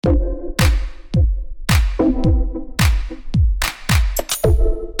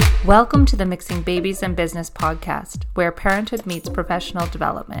Welcome to the Mixing Babies and Business podcast, where parenthood meets professional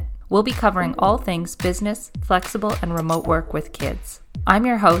development. We'll be covering all things business, flexible, and remote work with kids. I'm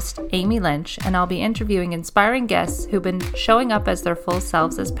your host, Amy Lynch, and I'll be interviewing inspiring guests who've been showing up as their full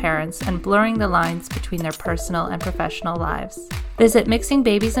selves as parents and blurring the lines between their personal and professional lives. Visit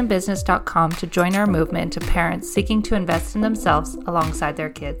mixingbabiesandbusiness.com to join our movement of parents seeking to invest in themselves alongside their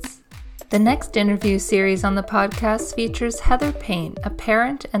kids. The next interview series on the podcast features Heather Payne, a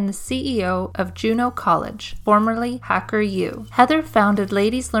parent and the CEO of Juno College, formerly Hacker U. Heather founded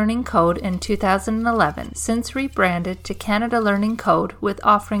Ladies Learning Code in 2011, since rebranded to Canada Learning Code with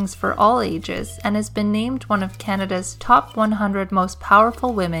offerings for all ages, and has been named one of Canada's top 100 most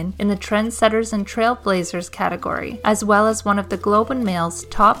powerful women in the Trendsetters and Trailblazers category, as well as one of the Globe and Mail's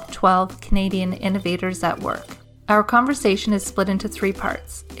top 12 Canadian innovators at work. Our conversation is split into 3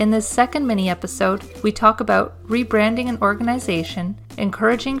 parts. In this second mini episode, we talk about rebranding an organization,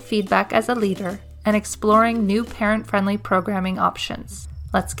 encouraging feedback as a leader, and exploring new parent-friendly programming options.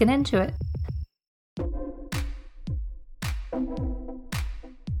 Let's get into it.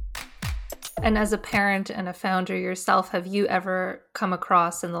 And as a parent and a founder yourself, have you ever come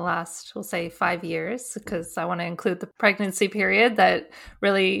across in the last, we'll say 5 years, because I want to include the pregnancy period that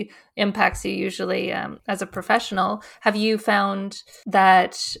really impacts you usually as a professional, have you found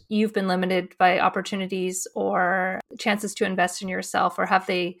that you've been limited by opportunities or chances to invest in yourself, or have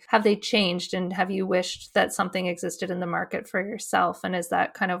they changed, and have you wished that something existed in the market for yourself? And is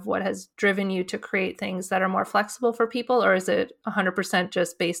that kind of what has driven you to create things that are more flexible for people, or is it 100%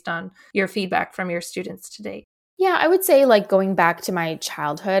 just based on your feedback from your students to date? Yeah, I would say going back to my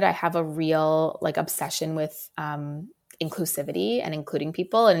childhood, I have a real obsession with inclusivity and including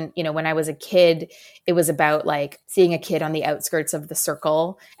people. And, when I was a kid, it was about seeing a kid on the outskirts of the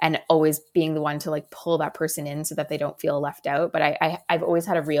circle and always being the one to pull that person in so that they don't feel left out. But I've always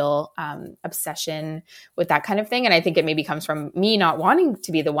had a real obsession with that kind of thing. And I think it maybe comes from me not wanting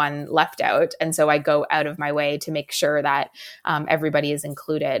to be the one left out. And so I go out of my way to make sure that everybody is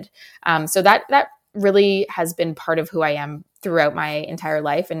included. So that really has been part of who I am throughout my entire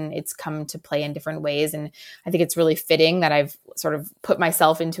life, and it's come to play in different ways. And I think it's really fitting that I've sort of put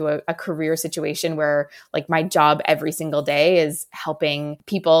myself into a career situation where my job every single day is helping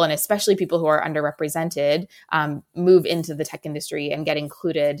people, and especially people who are underrepresented, move into the tech industry and get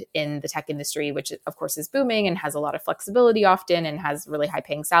included in the tech industry, which of course is booming and has a lot of flexibility often and has really high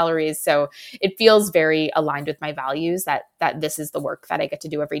paying salaries. So it feels very aligned with my values that this is the work that I get to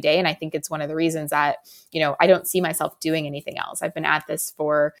do every day. And I think it's one of the reasons that, I don't see myself doing anything else. I've been at this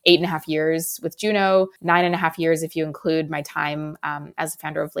for 8.5 years with Juno, 9.5 years if you include my time as a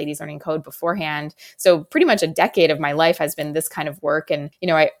founder of Ladies Learning Code beforehand. So pretty much a decade of my life has been this kind of work. And,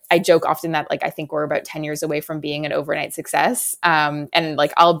 I joke often that I think we're about 10 years away from being an overnight success. And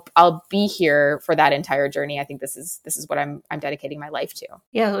I'll be here for that entire journey. I think this is what I'm dedicating my life to.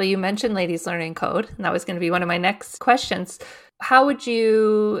 Yeah, well, you mentioned Ladies Learning Code, and that was going to be one of my next questions. How would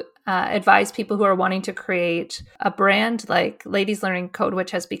you advise people who are wanting to create a brand like Ladies Learning Code,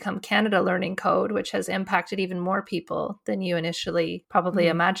 which has become Canada Learning Code, which has impacted even more people than you initially probably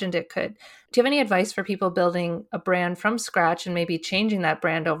imagined it could? Do you have any advice for people building a brand from scratch and maybe changing that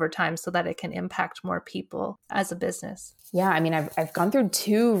brand over time so that it can impact more people as a business? Yeah, I mean, I've gone through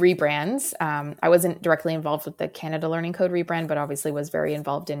 2 rebrands. I wasn't directly involved with the Canada Learning Code rebrand, but obviously was very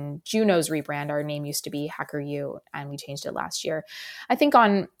involved in Juno's rebrand. Our name used to be Hacker U, and we changed it last year. I think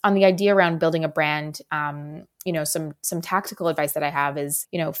on the idea around building a brand, some tactical advice that I have is,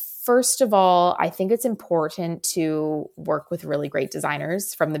 first of all, I think it's important to work with really great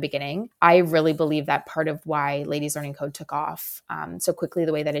designers from the beginning. I really believe that part of why Ladies Learning Code took off so quickly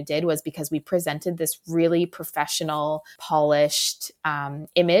the way that it did was because we presented this really professional, polished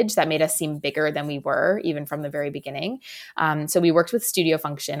image that made us seem bigger than we were, even from the very beginning. So we worked with Studio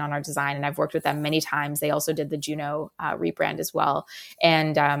Function on our design, and I've worked with them many times. They also did the Juno rebrand as well.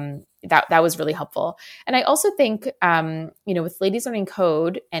 And that was really helpful. And I also think, with Ladies Learning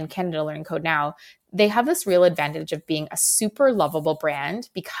Code and Canada Learning Code now, they have this real advantage of being a super lovable brand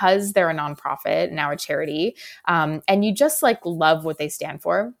because they're a nonprofit, now a charity, and you just love what they stand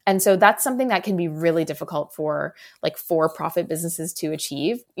for. And so that's something that can be really difficult for for-profit businesses to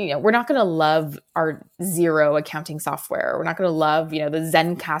achieve. We're not going to love our Xero accounting software. We're not going to love, the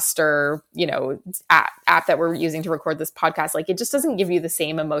Zencaster, app that we're using to record this podcast. It just doesn't give you the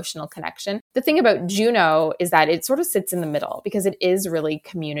same emotional connection. The thing about Juno is that it sort of sits in the middle because it is really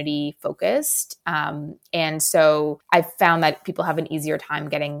community focused. And so I've found that people have an easier time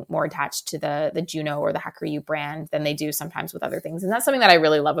getting more attached to the Juno or the HackerU brand than they do sometimes with other things. And that's something that I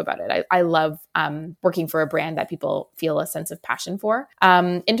really love about it. I love working for a brand that people feel a sense of passion for.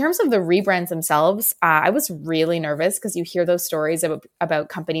 In terms of the rebrands themselves, I was really nervous because you hear those stories about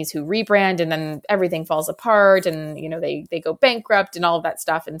companies who rebrand and then everything falls apart and, they go bankrupt and all of that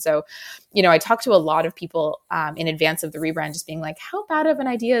stuff. And so, I talked to a lot of people in advance of the rebrand, just being like, how bad of an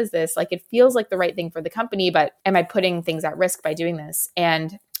idea is this? Like, it feels like the right thing for the company, but am I putting things at risk by doing this?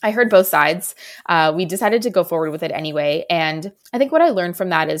 And I heard both sides. We decided to go forward with it anyway. And I think what I learned from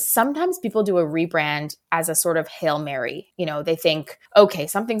that is sometimes people do a rebrand as a sort of Hail Mary. They think, okay,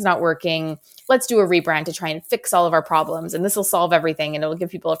 something's not working. Let's do a rebrand to try and fix all of our problems. And this will solve everything and it'll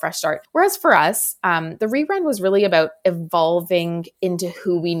give people a fresh start. Whereas for us, the rebrand was really about evolving into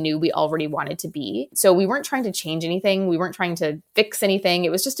who we knew we already wanted to be. So we weren't trying to change anything. We weren't trying to fix anything.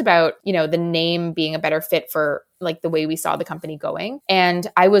 It was just about, the name being a better fit for like the way we saw the company going. And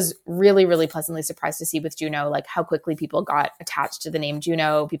I was really, really pleasantly surprised to see with Juno, like how quickly people got attached to the name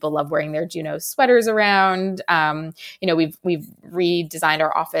Juno. People love wearing their Juno sweaters around. We've redesigned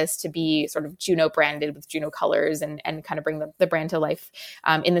our office to be sort of Juno branded with Juno colors and kind of bring the brand to life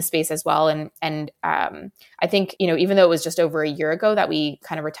in the space as well. And I think, even though it was just over a year ago that we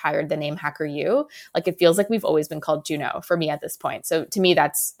kind of retired the name HackerU, like it feels like we've always been called Juno for me at this point. So to me,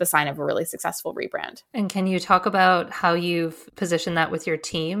 that's the sign of a really successful rebrand. And can you talk about how you've positioned that with your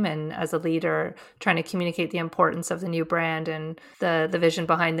team and as a leader, trying to communicate the importance of the new brand and the vision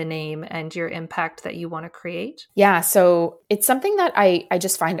behind the name and your impact that you want to create? Yeah. So it's something that I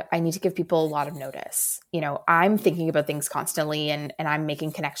just find I need to give people a lot of notice. I'm thinking about things constantly and I'm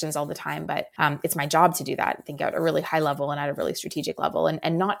making connections all the time, but it's my job to do that, think at a really high level and at a really strategic level.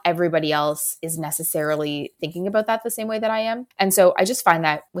 And not everybody else is necessarily thinking about that the same way that I am. And so I just find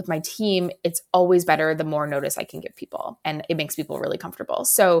that with my team, it's always better the more notice I can give people, and it makes people really comfortable.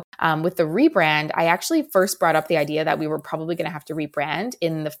 So with the rebrand, I actually first brought up the idea that we were probably going to have to rebrand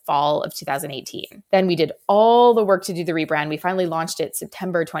in the fall of 2018. Then we did all the work to do the rebrand. We finally launched it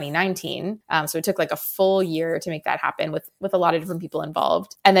September 2019. So it took like a full year to make that happen with a lot of different people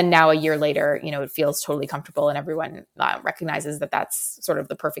involved. And then now a year later, it feels totally comfortable and everyone recognizes that that's sort of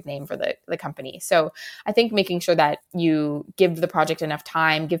the perfect name for the company. So I think making sure that you give the project enough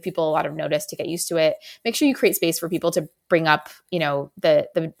time, give people a lot of notice to get used to it, make sure you create space for people to bring up, the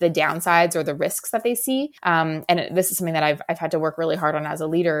downsides or the risks that they see. And this is something that I've had to work really hard on as a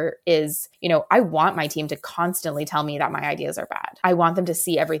leader is, I want my team to constantly tell me that my ideas are bad. I want them to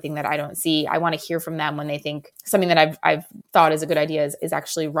see everything that I don't see. I want to hear from them when they think something that I've thought is a good idea is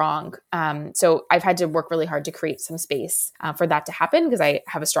actually wrong. So I've had to work really hard to create some space for that to happen because I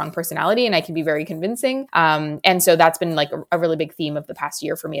have a strong personality and I can be very convincing. And so that's been like a really big theme of the past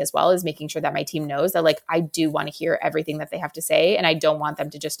year for me as well, is making sure that my team knows that like I do want to hear everything that they have to say and I don't want them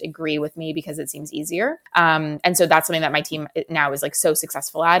to just agree with me because it seems easier. And so that's something that my team now is like so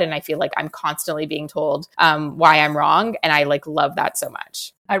successful at. And I feel like I'm constantly being told why I'm wrong. And I like love that so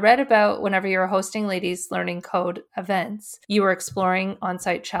much. I read about whenever you were hosting Ladies Learning Code events, you were exploring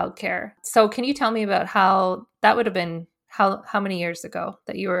on-site childcare. So can you tell me about how that would have been, how many years ago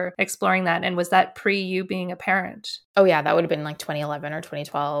that you were exploring that? And was that pre you being a parent? Oh yeah, that would have been like 2011 or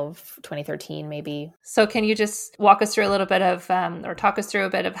 2012, 2013 maybe. So can you just walk us through a little bit of, or talk us through a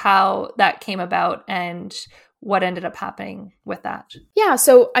bit of how that came about and what ended up happening with that? Yeah.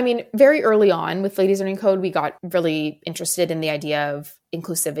 So, very early on with Ladies Learning Code, we got really interested in the idea of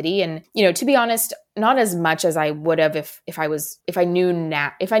inclusivity. And, to be honest, not as much as I would have if I knew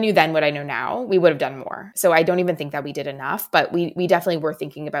then what I know now, we would have done more. So I don't even think that we did enough, but we definitely were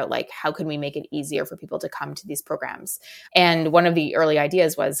thinking about like, how can we make it easier for people to come to these programs? And one of the early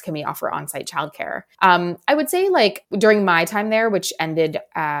ideas was, can we offer on-site childcare? I would say like during my time there, which ended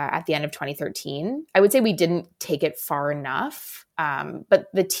at the end of 2013, I would say we didn't take it far enough. But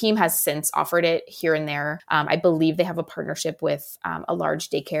the team has since offered it here and there. I believe they have a partnership with a large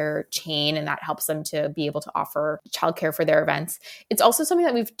daycare chain, and that helps them to be able to offer childcare for their events. It's also something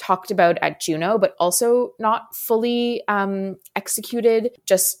that we've talked about at Juno, but also not fully executed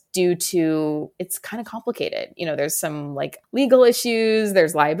just due to it's kind of complicated. There's some like legal issues,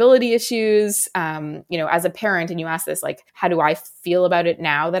 there's liability issues. As a parent, and you ask this, like, how do I feel about it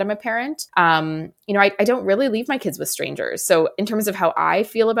now that I'm a parent? I don't really leave my kids with strangers. So in terms of how I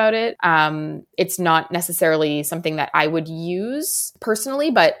feel about it, it's not necessarily something that I would use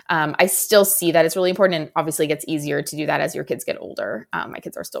personally, but I still see that it's really important. And obviously it gets easier to do that as your kids get older. My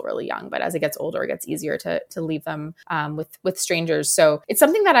kids are still really young, but as it gets older, it gets easier to leave them with strangers. So it's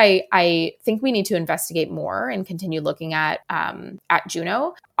something that I think we need to investigate more and continue looking at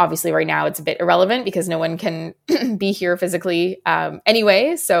Juno. Obviously right now it's a bit irrelevant because no one can be here physically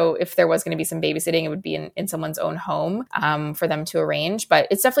anyway. So if there was going to be some babysitting, it would be in someone's own home for them to arrange. But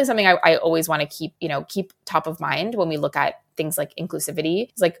it's definitely something I always want to keep top of mind when we look at things like inclusivity.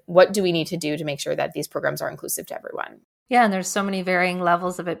 It's like, what do we need to do to make sure that these programs are inclusive to everyone? Yeah, and there's so many varying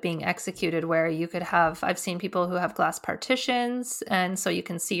levels of it being executed where you could have, I've seen people who have glass partitions, and so you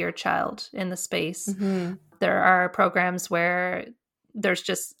can see your child in the space. Mm-hmm. There are programs where there's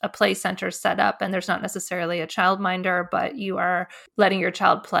just a play center set up and there's not necessarily a childminder, but you are letting your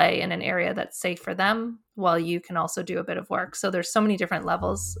child play in an area that's safe for them while you can also do a bit of work. So there's so many different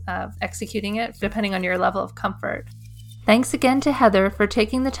levels of executing it depending on your level of comfort. Thanks again to Heather for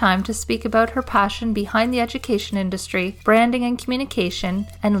taking the time to speak about her passion behind the education industry, branding and communication,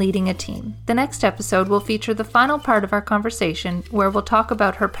 and leading a team. The next episode will feature the final part of our conversation, where we'll talk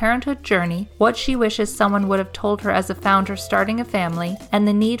about her parenthood journey, what she wishes someone would have told her as a founder starting a family, and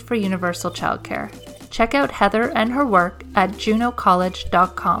the need for universal childcare. Check out Heather and her work at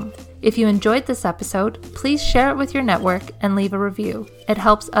junocollege.com. If you enjoyed this episode, please share it with your network and leave a review. It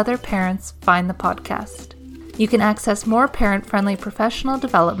helps other parents find the podcast. You can access more parent-friendly professional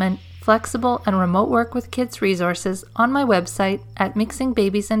development, flexible and remote work with kids resources on my website at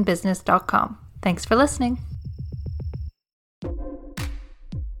mixingbabiesandbusiness.com. Thanks for listening.